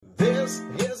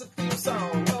this. Here's a theme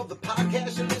song of the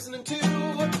podcast you're listening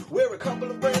to. We're a couple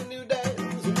of brand new dads.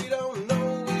 We don't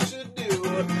know what we should do.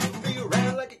 Be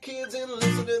around like a kids and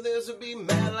listen to this. Or be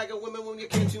mad like a woman when you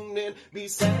can't tune in. Be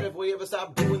sad if we ever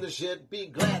stop doing the shit. Be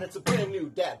glad it's a brand new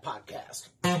dad podcast.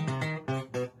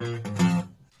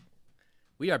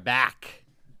 We are back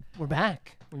We're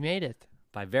back. We made it.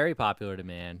 by very popular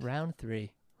demand. Round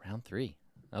 3. Round 3.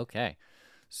 Okay.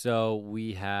 So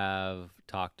we have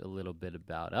talked a little bit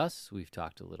about us. We've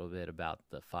talked a little bit about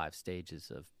the 5 stages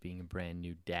of being a brand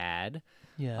new dad.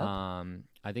 Yeah.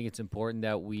 I think it's important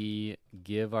that we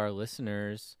give our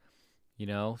listeners,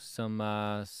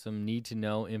 some need to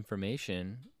know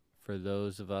information for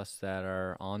those of us that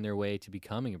are on their way to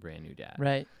becoming a brand new dad.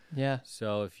 Right. Yeah.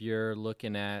 So if you're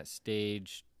looking at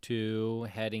stage 2,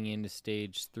 heading into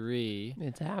stage 3,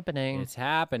 It's happening. it's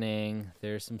happening.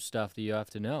 There's some stuff that you have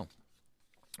to know.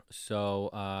 So,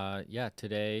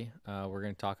 today we're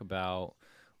going to talk about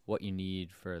what you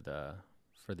need for the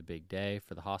big day,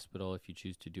 for the hospital if you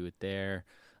choose to do it there,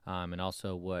 and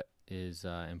also what is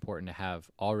important to have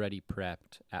already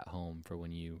prepped at home for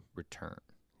when you return.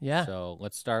 Yeah. So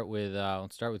let's start with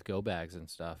go bags and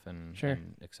stuff and, Sure.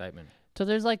 and excitement. So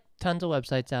there's like tons of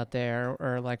websites out there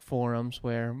or like forums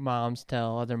where moms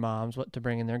tell other moms what to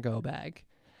bring in their go bag.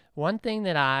 One thing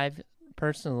that I've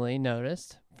personally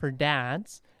noticed for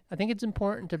dads, I think it's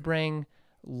important to bring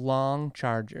long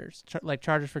chargers, like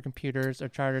chargers for computers or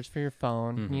chargers for your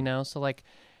phone, Mhm. So like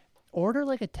order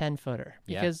like a 10-footer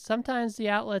Yeah. because sometimes the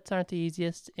outlets aren't the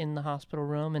easiest in the hospital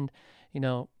room and,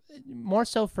 more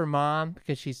so for mom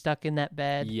because she's stuck in that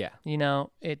bed. Yeah.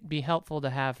 It'd be helpful to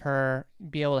have her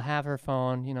be able to have her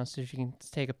phone, so she can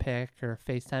take a pic or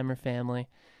FaceTime her family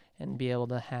and be able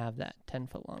to have that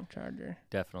 10-foot long charger.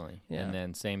 Definitely. Yeah. And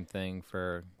then same thing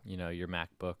for, your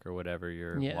MacBook or whatever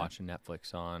you're Yeah. watching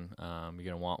Netflix on. You're going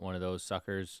to want one of those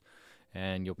suckers,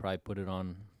 and you'll probably put it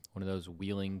on one of those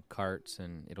wheeling carts,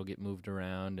 and it'll get moved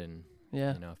around. And,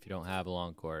 Yeah. if you don't have a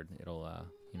long cord, it'll,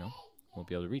 won't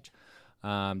be able to reach.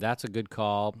 That's a good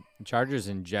call. Chargers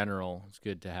in general, it's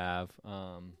good to have.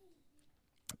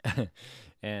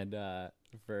 And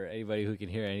for anybody who can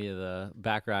hear any of the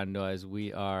background noise,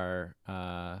 we are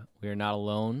not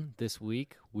alone this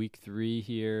week. Week 3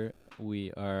 here,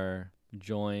 we are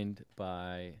joined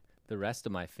by the rest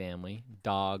of my family,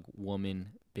 dog,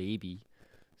 woman, baby.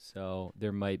 So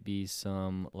there might be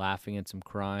some laughing and some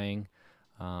crying.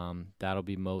 That'll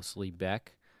be mostly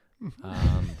Beck.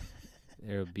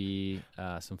 There'll be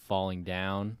some falling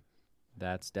down.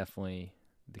 That's definitely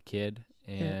the kid.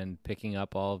 And picking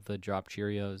up all of the drop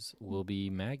Cheerios will be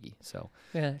Maggie. So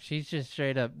Yeah, she's just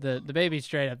straight up, the baby's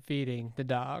straight up feeding the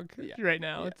dog right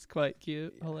now. Yeah. It's quite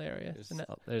cute, hilarious. And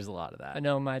there's a lot of I that.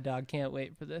 know my dog can't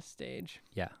wait for this stage.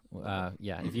 Yeah.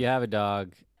 If you have a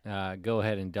dog, go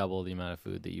ahead and double the amount of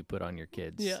food that you put on your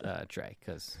kid's tray,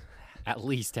 because at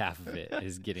least half of it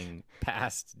is getting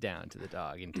passed down to the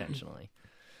dog intentionally.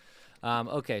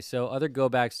 Okay, so other go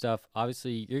bag stuff.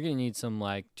 Obviously, you're gonna need some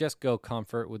just go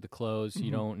comfort with the clothes. You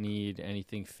don't need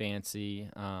anything fancy.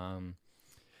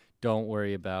 Don't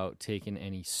worry about taking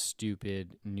any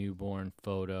stupid newborn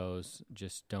photos.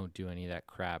 Just don't do any of that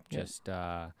crap. Yep.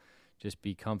 Just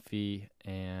be comfy,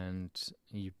 and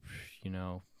you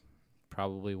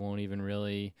probably won't even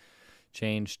really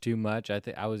change too much. I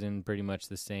think I was in pretty much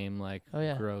the same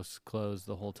gross clothes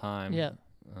the whole time. Yeah.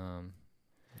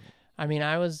 I mean,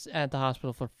 I was at the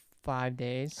hospital for 5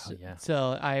 days. Oh, yeah.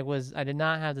 So I did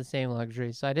not have the same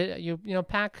luxury. So I did,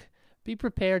 be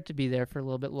prepared to be there for a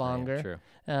little bit longer.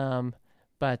 True.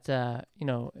 But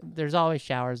there's always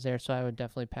showers there. So I would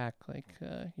definitely pack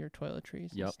your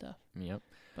toiletries and stuff. Yep.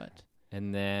 But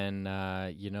And then,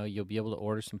 you'll be able to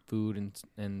order some food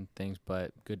and things,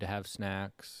 but good to have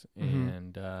snacks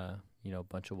and, a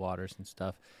bunch of waters and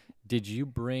stuff. Did you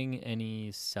bring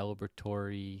any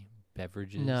celebratory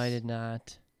beverages? no, I did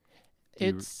not.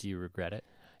 Do you regret it?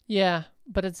 Yeah,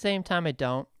 but at the same time, I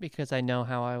don't because I know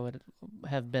how I would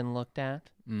have been looked at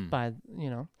by,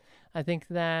 I think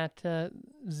that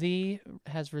Z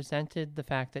has resented the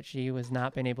fact that she was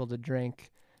not been able to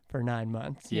drink for 9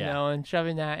 months, you know, and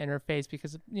shoving that in her face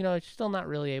because, she's still not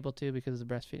really able to because of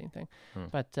the breastfeeding thing.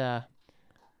 But, no,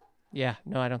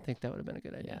 I don't think that would have been a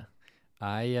good idea.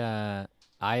 Yeah.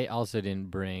 I also didn't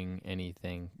bring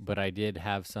anything, but I did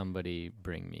have somebody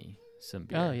bring me some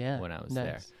beer when I was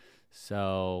there.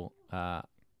 So I'm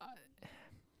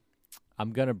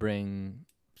going to bring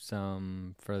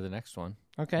some for the next one.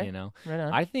 Okay. Right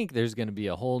on. I think there's going to be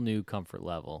a whole new comfort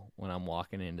level when I'm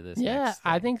walking into this Yeah, next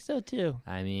thing. I think so too.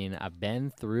 I mean, I've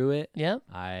been through it. Yep.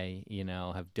 I,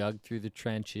 have dug through the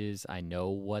trenches. I know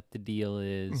what the deal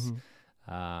is.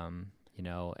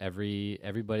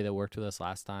 everybody that worked with us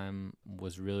last time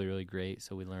was really, really great.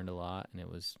 So we learned a lot, and it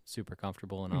was super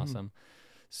comfortable and awesome.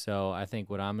 So I think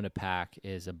what I'm going to pack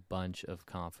is a bunch of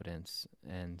confidence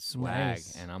and swag,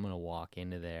 and I'm going to walk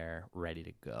into there ready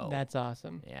to go. That's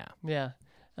awesome. Yeah. Yeah.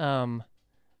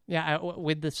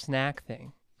 With the snack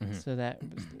thing, so that,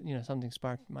 something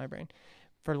sparked my brain.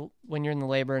 For when you're in the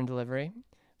labor and delivery,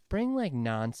 bring like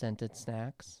non-scented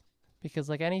snacks, because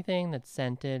like anything that's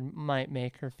scented might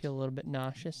make her feel a little bit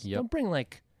nauseous. Yep. Don't bring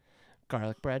like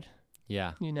garlic bread.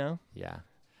 Yeah. Yeah.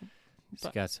 It's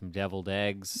got some deviled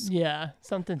eggs. Yeah,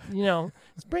 something,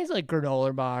 it brings like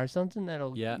granola bar, something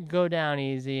that'll go down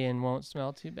easy and won't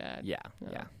smell too bad. Yeah,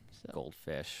 So.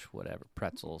 Goldfish, whatever,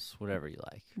 pretzels, whatever you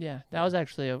like. Yeah, that was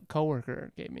actually a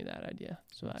coworker gave me that idea.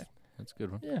 So that's a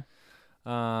good one.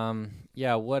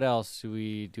 Yeah. What else do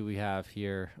we have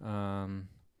here?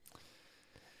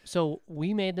 So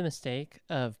we made the mistake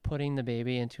of putting the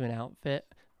baby into an outfit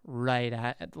right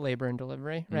at labor and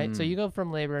delivery, right? So you go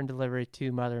from labor and delivery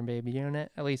to mother and baby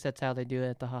unit. At least that's how they do it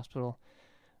at the hospital.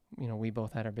 We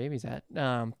both had our babies at.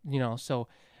 So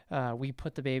we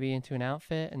put the baby into an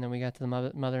outfit, and then we got to the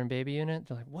mother and baby unit.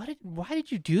 They're like, why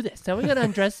did you do this? Now we got to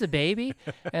undress the baby?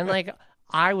 And like,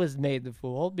 I was made the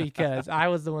fool because I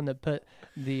was the one that put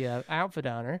the outfit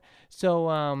on her.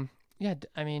 So,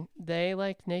 they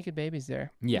like naked babies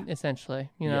there. Yeah. Essentially.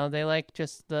 They like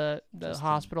just the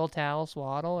hospital towel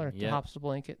swaddle or the hospital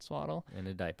blanket swaddle. And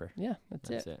a diaper. Yeah,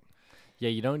 that's it. Yeah,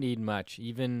 you don't need much.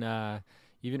 Even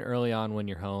early on when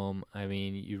you're home, I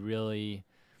mean,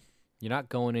 you're not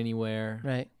going anywhere.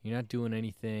 Right. You're not doing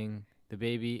anything. The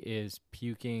baby is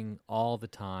puking all the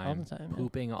time.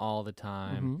 Pooping all the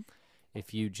time. Mm-hmm.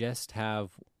 If you just have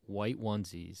white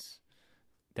onesies,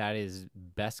 that is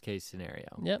best case scenario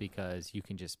because you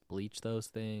can just bleach those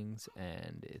things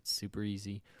and it's super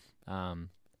easy.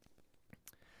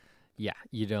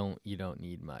 You don't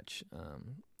need much.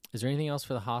 Is there anything else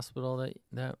for the hospital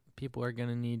that people are going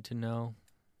to need to know?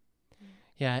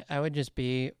 Yeah, I would just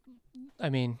be,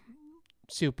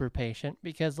 super patient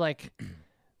because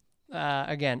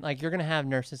again, like you're going to have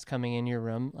nurses coming in your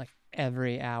room like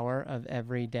every hour of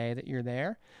every day that you're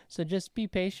there. So just be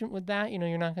patient with that.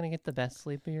 You're not going to get the best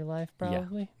sleep of your life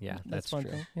probably. Yeah, that's one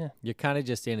true. thing. Yeah. You're kind of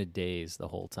just in a daze the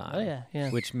whole time. Oh, yeah.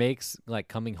 Which makes like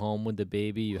coming home with the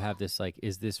baby, you have this like,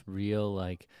 is this real?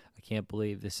 Like, I can't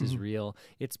believe this is real.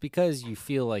 It's because you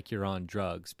feel like you're on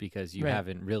drugs because you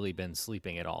haven't really been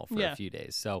sleeping at all for a few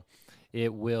days. So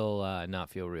it will not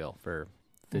feel real for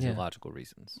physiological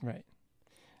reasons. Right.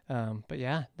 But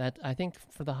yeah, that I think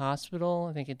for the hospital,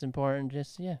 I think it's important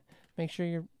just make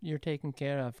sure you're taken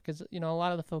care of because a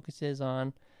lot of the focus is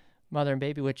on mother and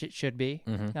baby, which it should be.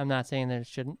 Mm-hmm. I'm not saying that it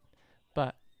shouldn't,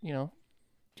 but do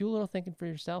a little thinking for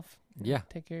yourself. Yeah,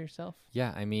 take care of yourself.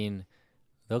 Yeah, I mean,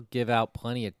 they'll give out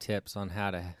plenty of tips on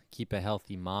how to keep a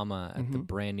healthy mama at the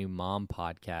Brand New Mom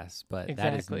podcast, but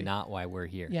that is not why we're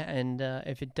here. Yeah, and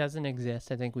if it doesn't exist,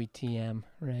 I think we TM,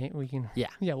 right? We can. Yeah,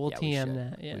 we'll TM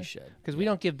that. Yeah, we should because we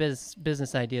don't give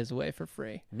business ideas away for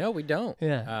free. No, we don't.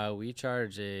 Yeah, we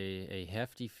charge a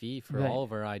hefty fee for all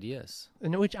of our ideas,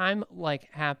 and which I'm like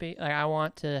happy. Like I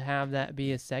want to have that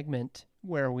be a segment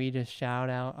where we just shout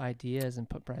out ideas and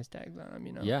put price tags on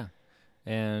them. Yeah.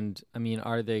 And I mean,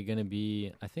 are they going to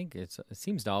be? I think it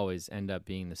seems to always end up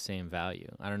being the same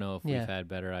value. I don't know if we've had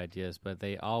better ideas, but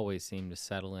they always seem to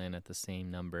settle in at the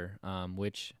same number.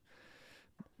 Which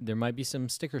there might be some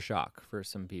sticker shock for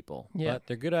some people, but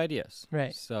they're good ideas.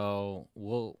 Right. So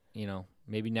we'll,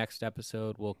 maybe next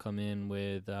episode we'll come in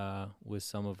with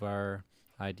some of our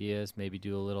ideas. Maybe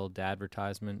do a little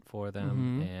advertisement for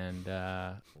them, and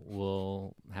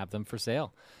we'll have them for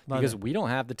sale because we don't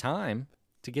have the time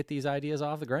to get these ideas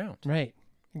off the ground. Right.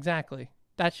 Exactly.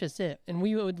 That's just it. And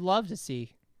we would love to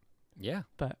see. Yeah.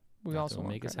 But we also will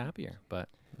want make us happier. But,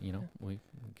 we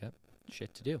got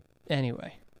shit to do.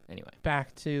 Anyway.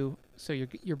 Back to, so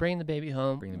you're bringing the baby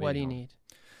home. What do you need?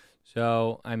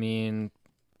 So, I mean,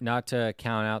 not to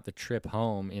count out the trip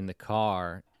home in the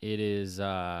car, it is,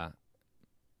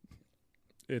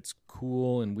 it's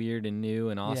cool and weird and new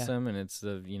and awesome. And it's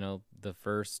the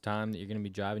first time that you're going to be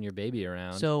driving your baby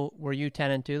around. So were you 10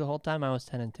 and 2 the whole time? I was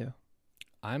 10 and 2.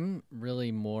 I'm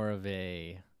really more of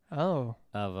a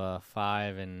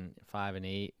 5 and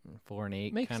 8, 4 and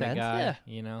 8 kind of guy.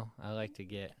 Yeah. I like to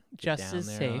get just down as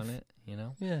there safe on it.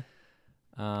 Yeah.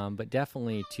 But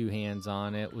definitely 2 hands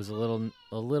on it. Was a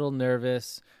little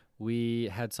nervous. We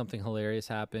had something hilarious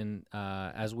happen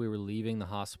as we were leaving the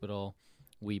hospital.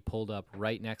 We pulled up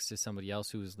right next to somebody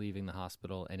else who was leaving the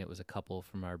hospital, and it was a couple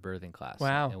from our birthing class.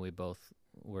 Wow. And we both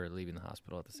were leaving the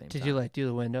hospital at the same time. Did you do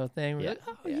the window thing? Yeah. Like,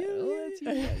 yeah.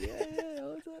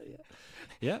 What's up?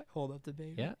 Yeah. Hold up the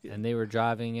baby. Yeah. And they were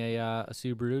driving a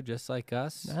Subaru just like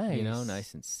us. You know, Nice.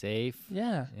 nice and safe.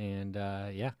 Yeah. And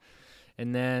yeah.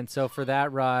 And then so for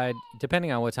that ride,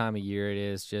 depending on what time of year it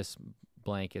is, just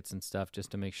blankets and stuff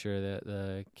just to make sure that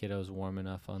the kiddo's warm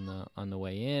enough on the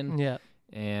way in. Yeah.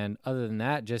 And other than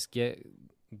that, just get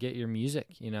your music,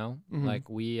 you know? Mhm. Like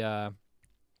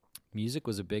music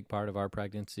was a big part of our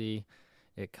pregnancy.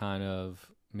 It kind of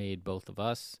made both of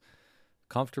us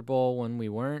comfortable when we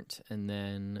weren't, and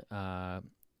then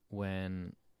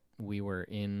when we were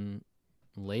in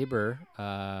labor,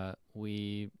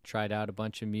 we tried out a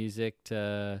bunch of music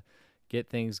to get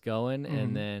things going,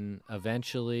 and then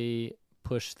eventually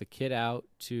pushed the kid out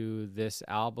to this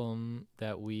album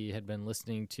that we had been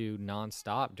listening to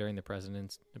nonstop during the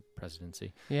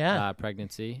presidency, Yeah.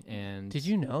 pregnancy. And Did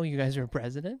you know you guys were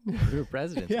president? we were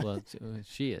presidents? Yeah. Well,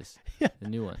 she is the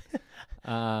new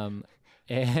one.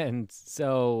 And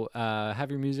so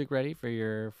have your music ready for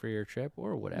your trip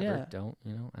or whatever. Yeah. Don't,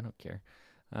 you know, I don't care.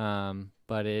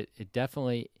 But it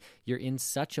definitely, you're in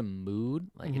such a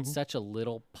mood, like it's such a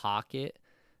little pocket.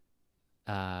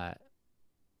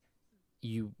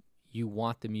 You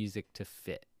want the music to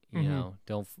fit, you know,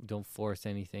 don't force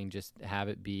anything, just have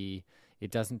it be, it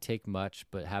doesn't take much,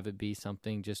 but have it be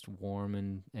something just warm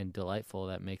and delightful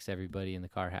that makes everybody in the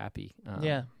car happy.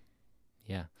 Yeah.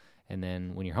 Yeah. And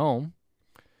then when you're home,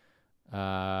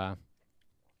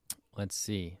 let's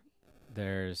see,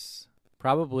 there's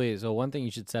probably, so one thing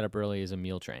you should set up early is a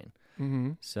meal train.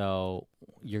 Mm-hmm. So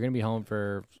you're going to be home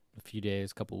for a few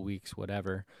days, couple of weeks,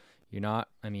 whatever. You're not,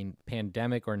 I mean,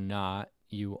 pandemic or not,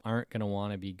 you aren't going to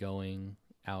want to be going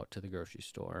out to the grocery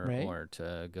store Right. or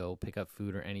to go pick up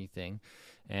food or anything.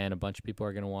 And a bunch of people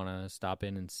are going to want to stop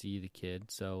in and see the kid.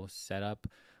 So set up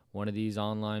one of these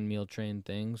online meal train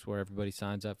things where everybody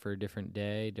signs up for a different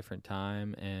day, different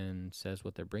time, and says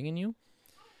what they're bringing you.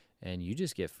 And you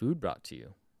just get food brought to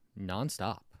you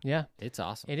nonstop. Yeah. It's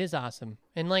awesome. It is awesome.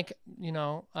 And like, you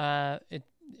know,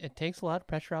 it takes a lot of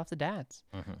pressure off the dads.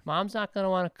 Mom's not going to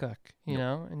want to cook, you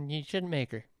know, and you shouldn't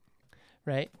make her.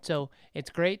 Right. So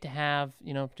it's great to have,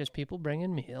 you know, just people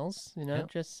bringing meals, you know, Yep.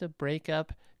 just to break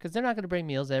up, because they're not going to bring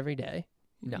meals every day.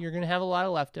 No. You're going to have a lot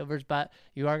of leftovers, but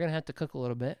you are going to have to cook a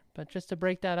little bit. But just to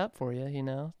break that up for you, you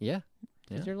know, Yeah.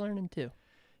 because you're learning too.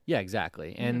 Yeah,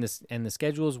 exactly. And the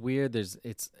schedule is weird.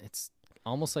 It's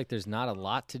almost like there's not a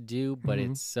lot to do, but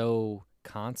it's so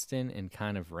constant and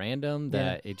kind of random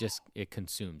that it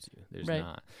consumes you. There's Right.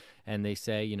 not. And they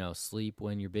say, you know, sleep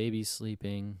when your baby's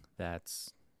sleeping.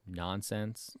 That's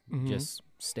nonsense. Just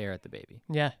stare at the baby.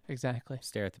 Yeah, exactly.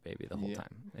 Stare at the baby the whole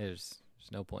time. There's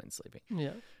no point in sleeping.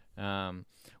 Yeah.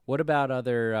 What about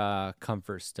other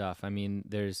comfort stuff? I mean,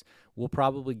 we'll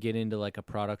probably get into like a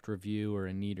product review or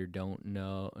a need or don't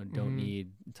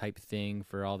need type thing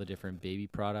for all the different baby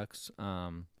products.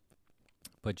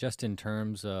 But just in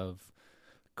terms of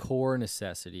core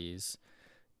necessities,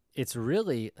 it's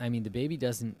really, I mean, the baby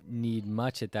doesn't need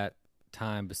much at that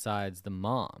time besides the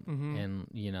mom. And,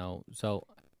 you know, so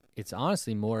it's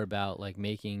honestly more about like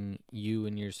making you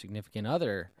and your significant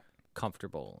other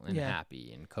comfortable and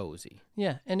happy and cozy.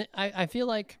 Yeah, and I feel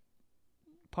like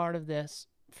part of this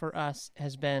for us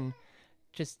has been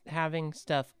just having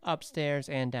stuff upstairs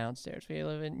and downstairs. We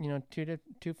live in, you know,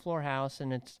 two floor house,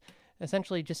 and it's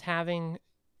essentially just having,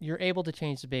 you're able to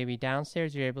change the baby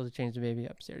downstairs, you're able to change the baby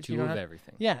upstairs. Two of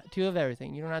everything. Yeah, two of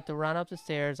everything. You don't have to run up the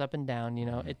stairs, up and down, you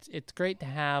know. It's great to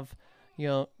have, you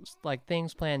know, like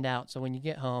things planned out, so when you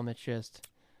get home, it's just,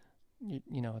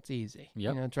 you know, it's easy.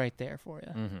 Yep. You know, it's right there for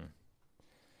you.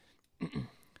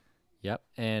 Yep.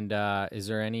 And is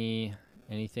there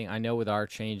anything, I know with our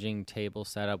changing table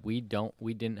setup, we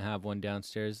didn't have one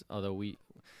downstairs, although we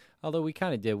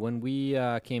kind of did. When we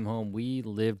came home, we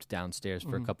lived downstairs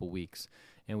for a couple weeks,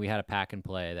 and we had a pack and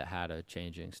play that had a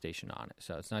changing station on it.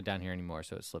 So it's not down here anymore,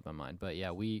 so it slipped my mind. But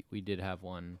yeah, we did have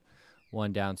one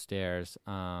downstairs.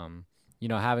 You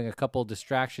know, having a couple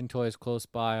distraction toys close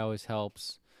by always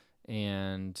helps.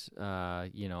 And,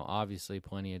 you know, obviously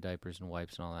plenty of diapers and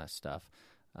wipes and all that stuff.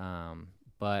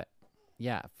 But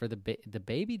yeah, for the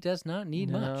baby does not need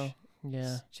much.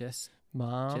 Yeah. Just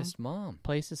Mom.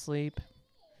 Place to sleep.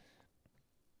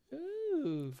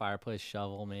 Ooh. Fireplace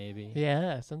shovel, maybe.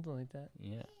 Yeah, something like that.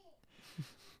 Yeah.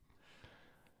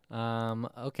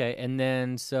 Okay. And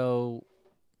then, so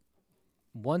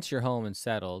once you're home and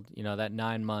settled, you know, that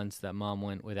 9 months that mom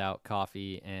went without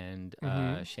coffee and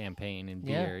champagne and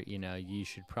beer, you know, you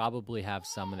should probably have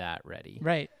some of that ready.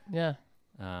 Right. Yeah.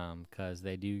 'Cause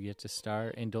they do get to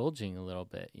start indulging a little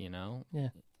bit, you know? Yeah.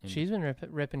 And She's been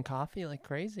ripping coffee like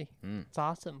crazy. It's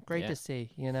awesome. Great to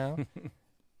see, you know?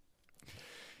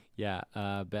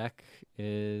 Yeah, Beck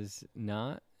is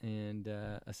not. And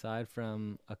aside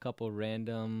from a couple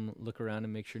random look around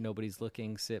and make sure nobody's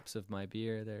looking sips of my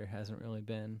beer, there hasn't really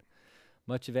been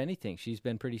much of anything. She's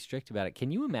been pretty strict about it.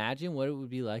 Can you imagine what it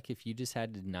would be like if you just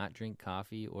had to not drink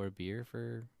coffee or beer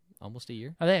for almost a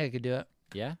year? I think I could do it.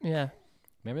 Yeah? Yeah.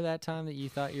 Remember that time that you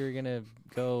thought you were going to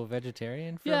go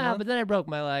vegetarian for a Yeah, month? but then I broke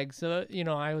my leg. So,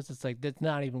 I was just like, that's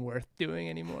not even worth doing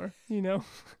anymore,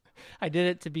 I did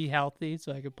it to be healthy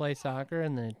so I could play soccer,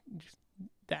 and then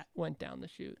that went down the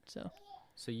chute. So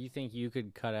you think you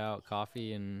could cut out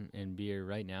coffee and beer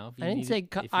right now? If you I didn't say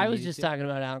if you I was needed just to? talking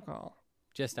about alcohol.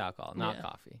 Just alcohol, not Yeah.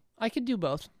 coffee. I could do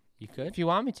both You could? if you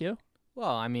want me to.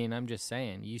 Well, I mean, I'm just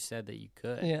saying. You said that you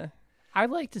could. Yeah. I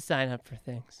like to sign up for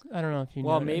things. I don't know if you know.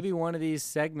 Well, maybe one of these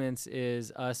segments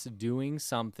is us doing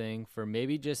something for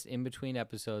maybe just in between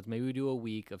episodes. Maybe we do a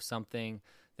week of something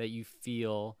that you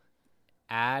feel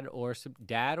add or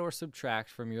subtract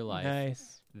from your life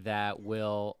Nice. that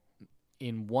will,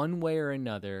 in one way or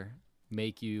another,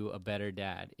 make you a better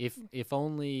dad. If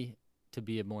only to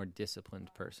be a more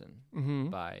disciplined person Mm-hmm.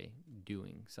 by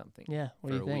doing something. Yeah.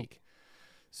 What for do you a think? week.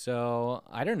 So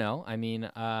I don't know. I mean,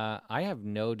 I have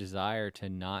no desire to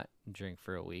not drink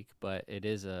for a week, but it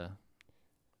is a.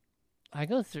 I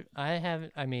go through. I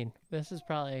haven't. I mean, this is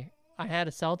probably. I had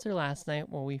a seltzer last night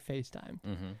when we FaceTimed.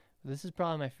 Mm-hmm. This is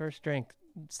probably my first drink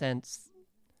since,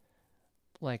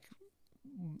 like,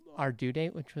 our due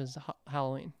date, which was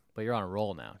Halloween. But you're on a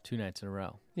roll now, 2 nights in a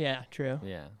row. Yeah. True.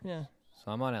 Yeah. Yeah.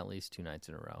 So I'm on at least 2 nights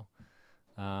in a row.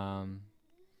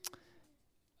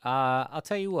 I'll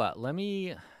tell you what. Let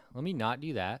me not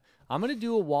do that. I'm gonna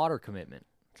do a water commitment.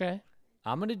 Okay.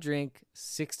 I'm gonna drink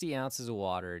 60 ounces of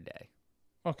water a day.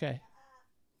 Okay.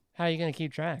 How are you gonna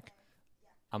keep track?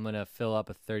 I'm gonna fill up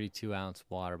a 32-ounce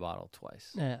water bottle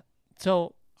twice. Yeah.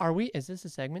 So are we? Is this a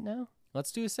segment now?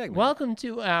 Let's do a segment. Welcome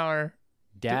to our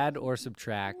Dad or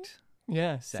subtract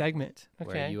segment. where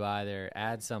Okay. you either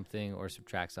add something or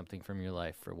subtract something from your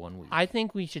life for 1 week. I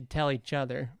think we should tell each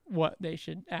other what they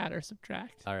should add or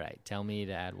subtract. All right, tell me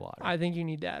to add water. I think you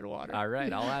need to add water. All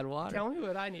right, I'll add water. Tell me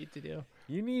what I need to do.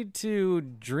 You need to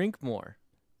drink more.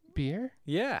 Beer?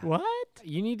 Yeah. What?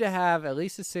 You need to have at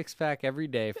least a 6-pack every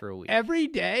day for a week. Every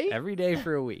day? Every day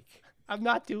for a week. I'm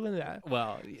not doing that.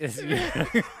 Well,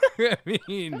 I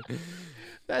mean,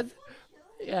 That's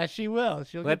yeah, she will.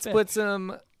 She'll let's get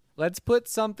put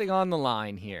something on the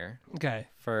line here Okay.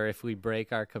 for if we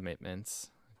break our commitments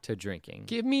to drinking.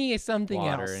 Give me something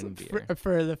Water else and beer.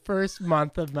 for the first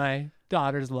month of my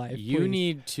daughter's life. You please.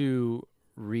 need to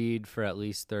read for at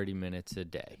least 30 minutes a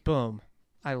day. Boom.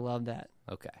 I love that.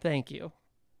 Okay. Thank you.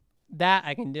 That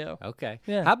I can do. Okay.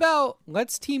 Yeah. How about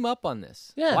let's team up on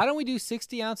this? Yeah. Why don't we do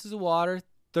 60 ounces of water,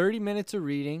 30 minutes of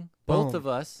reading, both Boom. of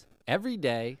us, every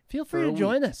day? Feel for free a to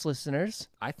join week? us, listeners.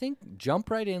 I think jump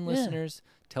right in, Yeah. listeners.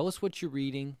 Tell us what you're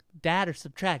reading. Dad or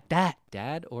subtract that.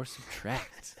 Dad or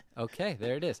subtract. Okay,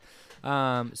 there it is.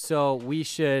 So we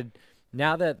should,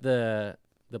 now that the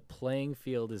playing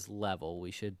field is level,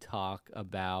 we should talk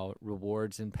about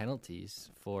rewards and penalties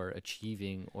for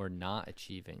achieving or not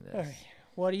achieving this. All right.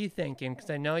 What are you thinking? Because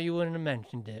I know you wouldn't have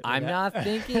mentioned it. I'm not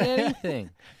thinking anything.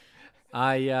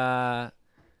 I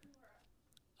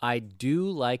do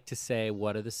like to say,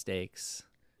 what are the stakes?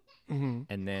 Mm-hmm.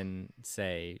 And then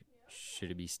say,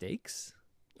 should it be stakes?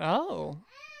 Oh,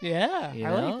 yeah. You I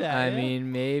know? like that. I yeah.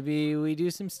 mean, maybe we do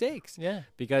some stakes. yeah.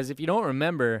 Because if you don't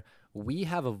remember, we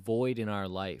have a void in our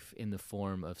life in the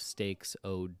form of stakes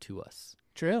owed to us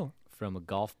True. from a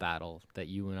golf battle that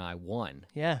you and I won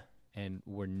Yeah. and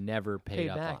were never paid Paid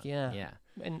up back, on. yeah. Yeah.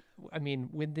 And I mean,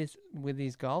 with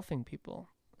these golfing people,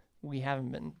 we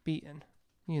haven't been beaten,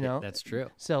 you know? That's true.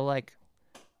 So, like,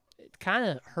 it kind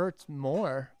of hurts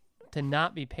more to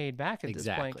not be paid back at this point.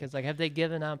 Exactly. Because, like, have they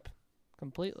given up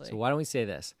completely? So why don't we say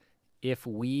this? If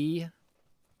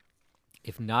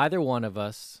neither one of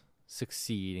us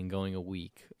succeed in going a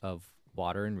week of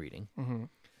water and reading, Mm-hmm.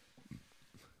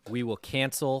 we will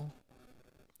cancel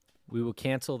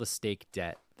the stake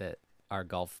debt that our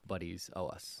golf buddies owe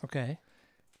us. Okay.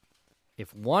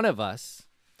 If one of us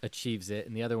achieves it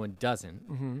and the other one doesn't,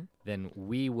 Mm-hmm. then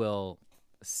we will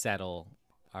settle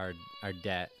our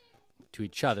debt to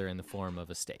each other in the form of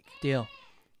a stake. Deal.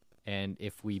 And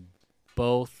if we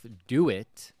both do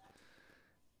it,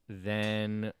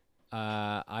 then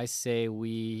I say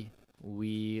we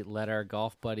let our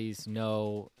golf buddies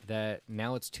know that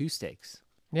now it's 2 stakes.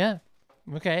 Yeah.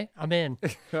 Okay. I'm in.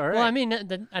 All right. Well, I mean,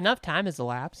 enough time has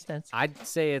elapsed. That's I'd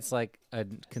say it's like a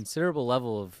considerable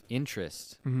level of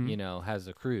interest, Mhm. has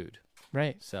accrued.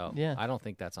 right. So Yeah. I don't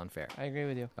think that's unfair. I agree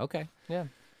with you. Okay, Yeah.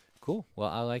 cool. Well,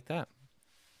 I like that.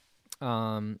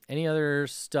 Any other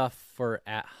stuff for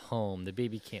at home? The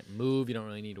baby can't move. You don't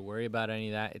really need to worry about any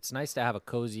of that. It's nice to have a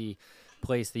cozy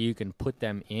place that you can put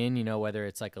them in, you know, whether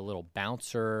it's like a little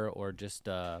bouncer or just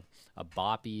a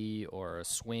boppy or a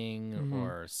swing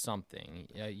or something.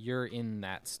 You're in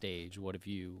that stage. What have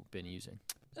you been using?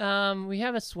 We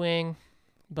have a swing,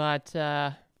 but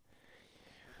my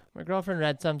girlfriend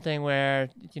read something where,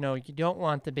 you know, you don't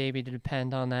want the baby to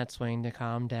depend on that swing to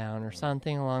calm down or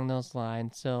something along those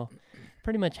lines. So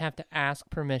pretty much have to ask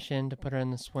permission to put her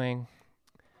in the swing,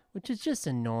 which is just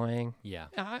annoying. Yeah.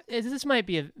 This might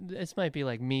be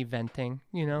like me venting,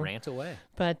 you know. Rant away.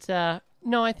 But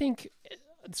no, I think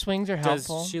swings are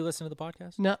helpful. Does she listen to the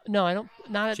podcast? No, I don't.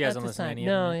 Not She at hasn't this listened to time. any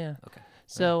No, of them? yeah. Okay.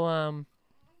 So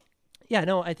yeah,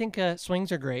 no, I think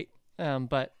swings are great.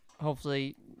 But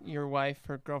hopefully your wife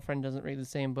or girlfriend doesn't read the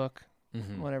same book.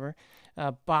 Whatever.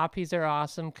 Boppies are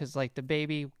awesome because like the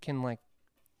baby can like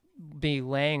be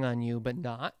laying on you, but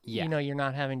not. Yeah. You know, you're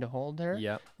not having to hold her.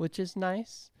 Yep. Which is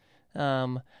nice.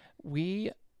 Our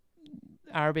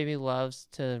baby loves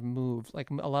to move,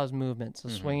 like allows movement. So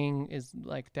swinging is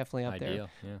like definitely up there. Ideal.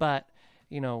 Yeah. But,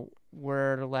 you know,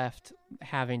 we're left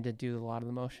having to do a lot of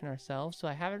the motion ourselves. So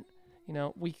I haven't, you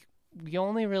know, we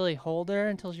only really hold her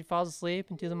until she falls asleep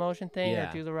and do the motion thing or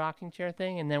do the rocking chair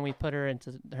thing. And then we put her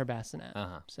into her bassinet.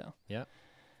 So. Yep.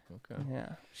 Okay. Yeah.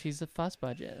 She's a fuss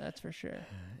budget. That's for sure.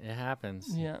 It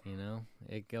happens. Yeah. You know,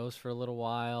 it goes for a little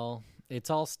while. It's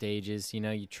all stages. You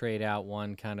know, you trade out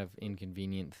one kind of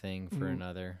inconvenient thing for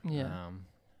another. Yeah.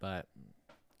 But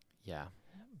yeah.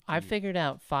 I figured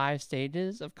out 5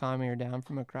 stages of calming her down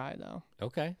from a cry, though.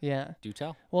 Okay. Yeah. Do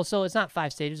tell. Well, so it's not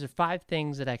 5 stages. There are 5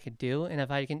 things that I could do, and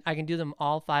if I can do them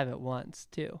all 5 at once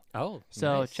too. Oh.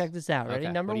 So nice. check this out. Ready?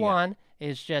 Okay. Number What do you got? 1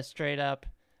 is just straight up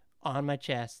on my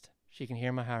chest. She can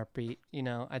hear my heartbeat. You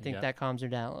know, I think that calms her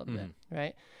down a little bit,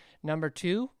 right? Number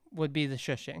 2 would be the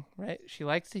shushing, right? She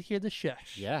likes to hear the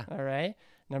shush. Yeah. All right.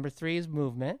 Number 3 is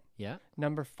movement. Yeah.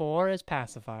 Number 4 is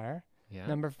pacifier. Yeah.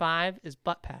 Number 5 is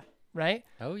butt pat, right?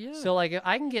 Oh yeah. So like if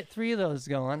I can get 3 of those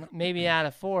going, maybe add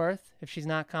a 4th if she's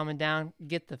not calming down,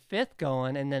 get the 5th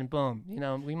going, and then boom, you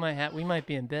know, we might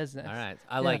be in business. All right.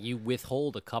 I like you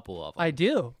withhold a couple of them. I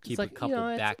do. Keep it's like, a couple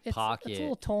back pocket. It's a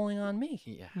little tolling on me.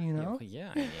 Yeah. You know? Yeah.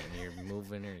 I mean, you're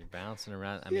moving or you're bouncing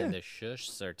around. I mean, the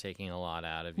shushs are taking a lot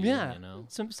out of you. Yeah. You know.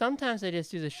 Sometimes I just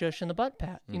do the shush and the butt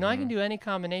pat. You know, I can do any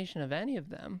combination of any of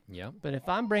them. Yep. But if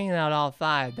I'm bringing out all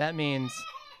 5, that means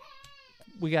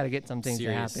we got to get some things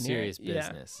to happen serious here.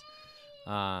 business.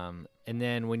 And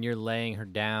then when you're laying her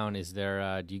down, is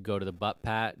there? Do you go to the butt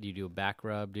pat? Do you do a back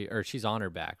rub? Or she's on her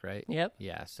back, right? Yep.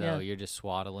 Yeah. So you're just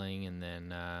swaddling, and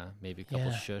then maybe a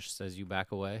couple shushs as you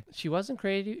back away. She wasn't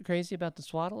crazy about the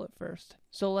swaddle at first.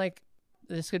 So like,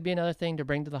 this could be another thing to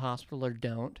bring to the hospital or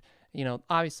don't. You know,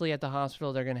 obviously at the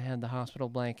hospital they're gonna have the hospital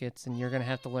blankets, and you're gonna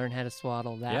have to learn how to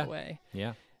swaddle that way.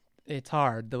 Yeah. It's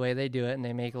hard the way they do it, and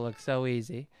they make it look so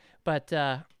easy. But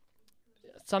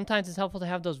sometimes it's helpful to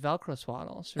have those Velcro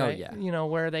swaddles, right? Oh, yeah. You know,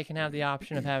 where they can have the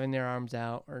option of having their arms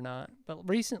out or not. But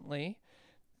recently,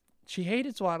 she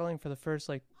hated swaddling for the first,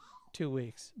 2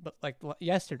 weeks. But,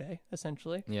 yesterday,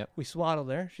 essentially, we swaddled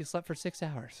her. She slept for 6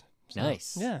 hours. So,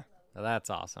 Nice. Yeah. Well, that's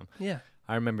awesome. Yeah.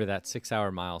 I remember that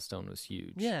 6-hour milestone was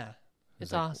huge. Yeah.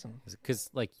 It's awesome. Because,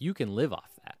 you can live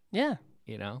off that, Yeah.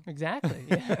 you know? Exactly.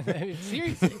 Yeah. I mean,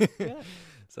 seriously. Yeah.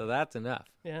 So that's enough.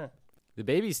 Yeah. The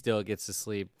baby still gets to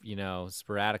sleep,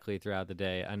 sporadically throughout the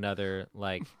day, another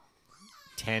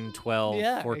 10,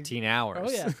 12, 14 hours.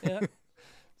 Oh, yeah. Yeah.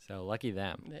 So lucky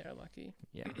them. They're lucky.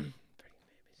 Yeah.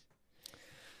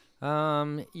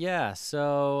 Yeah.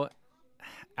 So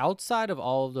outside of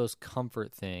all of those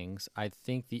comfort things, I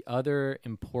think the other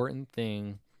important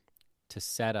thing to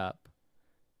set up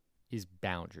is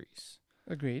boundaries.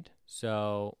 Agreed.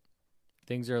 So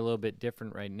things are a little bit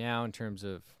different right now in terms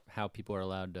of how people are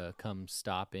allowed to come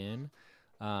stop in.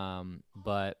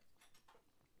 But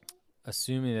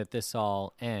assuming that this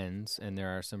all ends and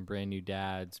there are some brand new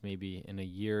dads maybe in a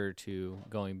year or two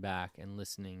going back and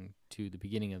listening to the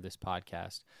beginning of this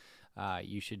podcast,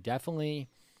 you should definitely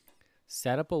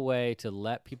set up a way to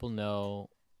let people know,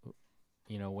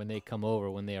 when they come over,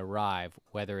 when they arrive,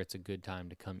 whether it's a good time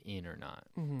to come in or not.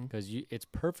 Because it's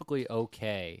perfectly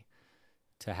okay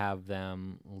to have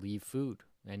them leave food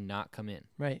and not come in.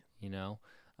 Right.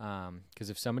 Because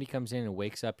if somebody comes in and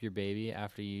wakes up your baby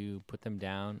after you put them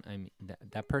down, I mean,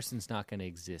 that person's not going to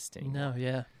exist anymore. No,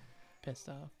 yeah. Pissed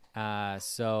off.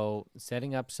 So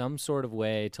setting up some sort of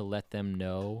way to let them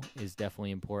know is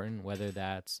definitely important, whether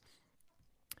that's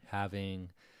having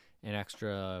an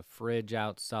extra fridge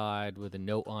outside with a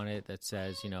note on it that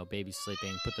says, baby's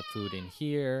sleeping, put the food in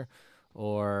here,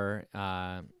 or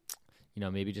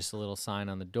maybe just a little sign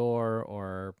on the door,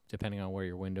 or depending on where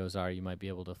your windows are, you might be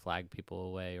able to flag people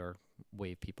away or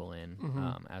wave people in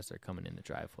as they're coming in the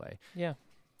driveway. Yeah.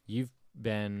 You've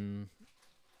been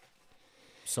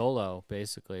solo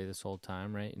basically this whole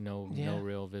time, right? No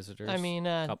real visitors. I mean,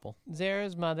 couple.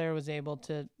 Zara's mother was able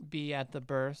to be at the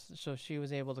birth, so she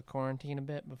was able to quarantine a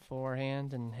bit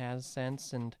beforehand and has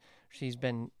since, and she's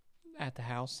been at the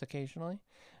house occasionally.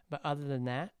 But other than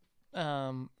that,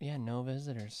 no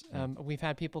visitors. We've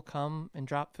had people come and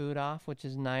drop food off, which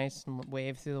is nice, and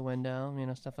wave through the window,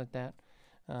 stuff like that.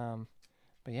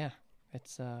 But yeah,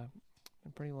 it's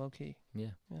pretty low key.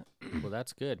 Yeah. Well,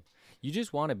 that's good. You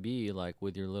just want to be like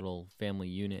with your little family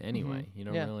unit anyway. You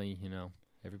don't really,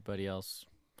 everybody else.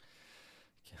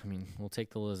 I mean, we'll take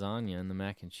the lasagna and the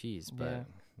mac and cheese, but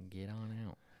get on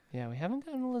out. Yeah, we haven't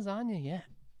gotten lasagna yet.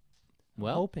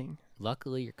 Well, hoping.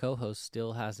 Luckily, your co-host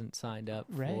still hasn't signed up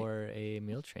for a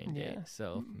meal train date,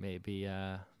 so maybe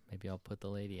I'll put the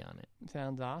lady on it.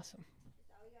 Sounds awesome.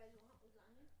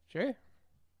 Sure.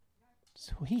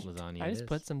 Sweet. Lasagna. I just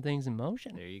put some things in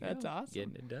motion. There you go. That's awesome.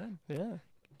 Getting it done. Yeah.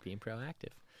 Being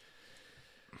proactive.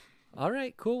 All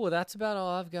right, cool. Well, that's about all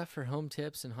I've got for home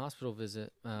tips and hospital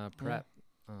visit prep.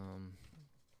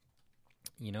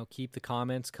 Keep the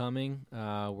comments coming.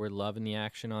 We're loving the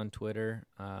action on Twitter.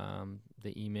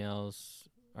 The emails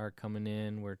are coming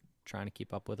in. We're trying to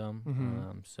keep up with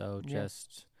them. So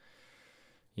just,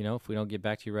 if we don't get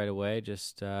back to you right away,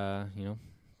 just,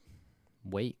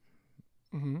 wait.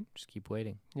 Just keep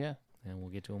waiting. Yeah. And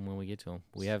we'll get to them when we get to them.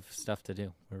 We have stuff to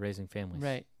do. We're raising families.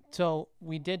 Right. So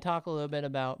we did talk a little bit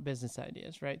about business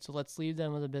ideas, right? So let's leave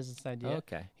them with a business idea.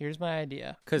 Okay. Here's my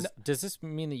idea. Because does this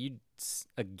mean that you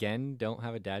again don't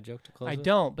have a dad joke to close? I with?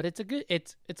 don't, but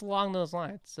it's along those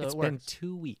lines. So it's it been works.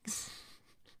 2 weeks.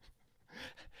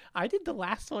 I did the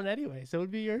last one anyway, so it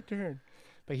would be your turn.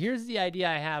 But here's the idea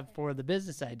I have for the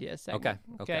business idea segment.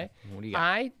 Okay. What do you got?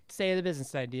 I say the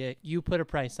business idea. You put a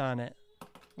price on it.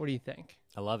 What do you think?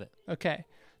 I love it. Okay.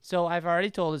 So I've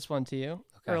already told this one to you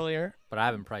earlier. But I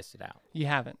haven't priced it out. You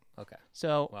haven't. Okay.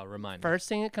 So remind me. First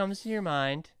thing that comes to your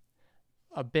mind,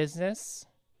 a business,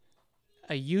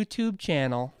 a YouTube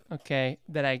channel, okay,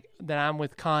 that I'm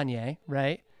with Kanye,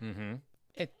 right?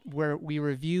 Mm-hmm. Where we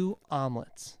review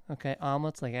omelets, okay?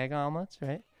 Omelets, like egg omelets,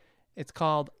 right? It's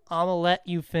called I'ma Let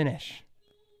You Finish.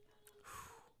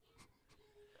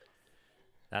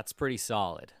 That's pretty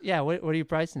solid. Yeah, what are you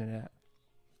pricing it at?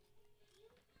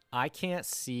 I can't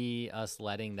see us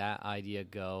letting that idea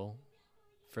go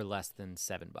for less than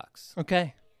 $7.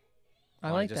 Okay. I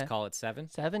Wanna like just that. call it 7?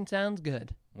 7 sounds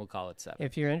good. We'll call it 7.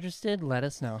 If you're interested, let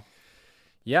us know.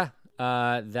 Yeah,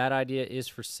 that idea is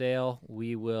for sale.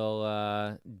 We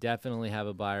will definitely have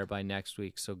a buyer by next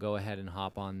week, so go ahead and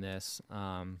hop on this.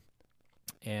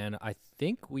 And I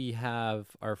think we have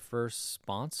our first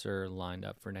sponsor lined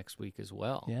up for next week as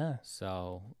well. Yeah.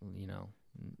 So,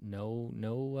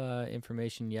 no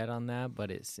information yet on that,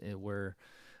 but we're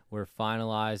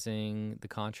finalizing the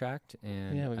contract,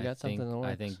 and we've got something in the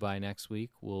works. I think by next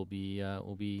week we'll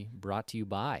be brought to you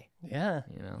by. Yeah.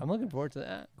 I'm looking forward to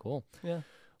that. Cool. Yeah.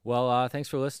 Well, thanks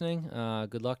for listening.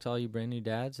 Good luck to all you brand new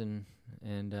dads and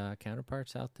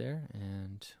counterparts out there,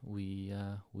 and we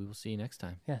will see you next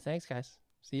time. Yeah. Thanks, guys.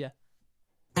 See ya.